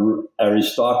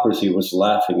aristocracy was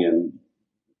laughing and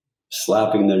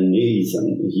slapping their knees,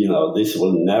 and, this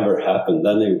will never happen.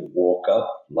 Then they woke up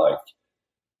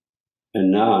and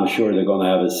now I'm sure they're going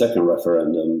to have a second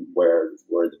referendum where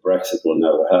the Brexit will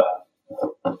never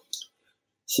happen.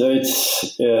 So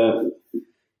it's,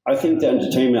 I think the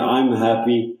entertainment, I'm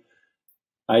happy.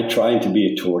 I try to be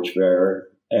a torchbearer,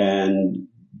 and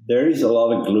there is a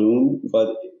lot of gloom.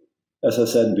 But as I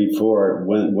said before,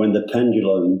 when the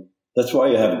pendulum, that's why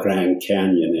you have Grand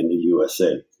Canyon in the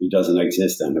USA. It doesn't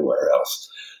exist anywhere else,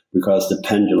 because the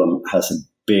pendulum has a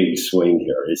big swing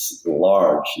here. It's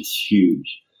large, it's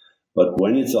huge. But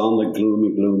when it's on the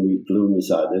gloomy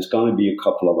side, there's going to be a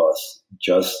couple of us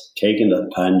just taking the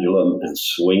pendulum and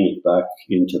swing it back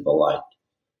into the light.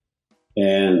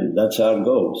 And that's how it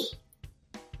goes.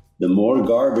 The more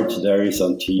garbage there is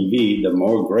on TV, the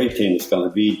more great things going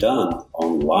to be done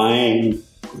online,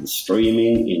 on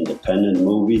streaming, independent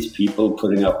movies, people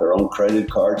putting up their own credit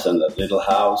cards and a little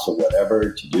house or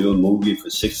whatever to do a movie for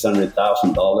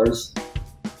 $600,000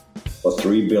 or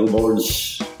 3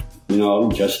 billboards,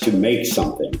 just to make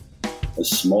something, a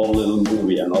small little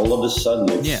movie. And all of a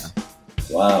sudden it's,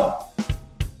 wow,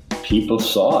 people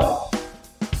saw it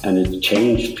and it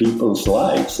changed people's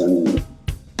lives. And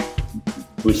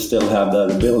we still have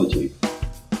that ability.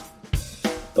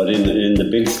 But in the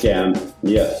big scam, I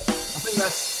think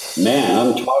that's... Man,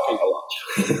 I'm talking a lot.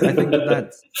 I think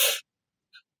that's...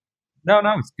 No,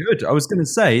 it's good. I was going to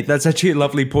say, that's actually a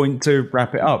lovely point to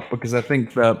wrap it up, because I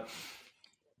think that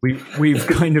we've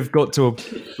kind of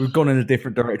we've gone in a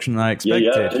different direction than I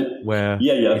expected, where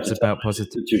it's about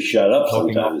positive. To shut up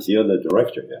sometimes. You're the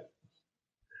director,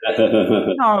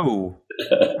 No,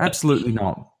 absolutely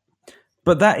not.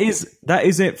 But that is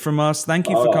it from us. Thank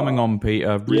you for coming on,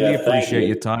 Peter. Really appreciate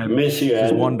your time. Miss you. It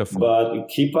was wonderful. But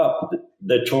keep up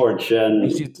the torch,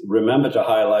 and remember to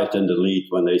highlight and delete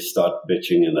when they start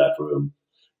bitching in that room.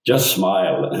 Just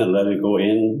smile and let it go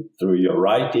in through your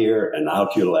right ear and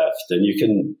out your left. And you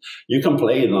can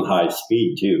play it on high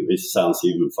speed too. It sounds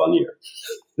even funnier.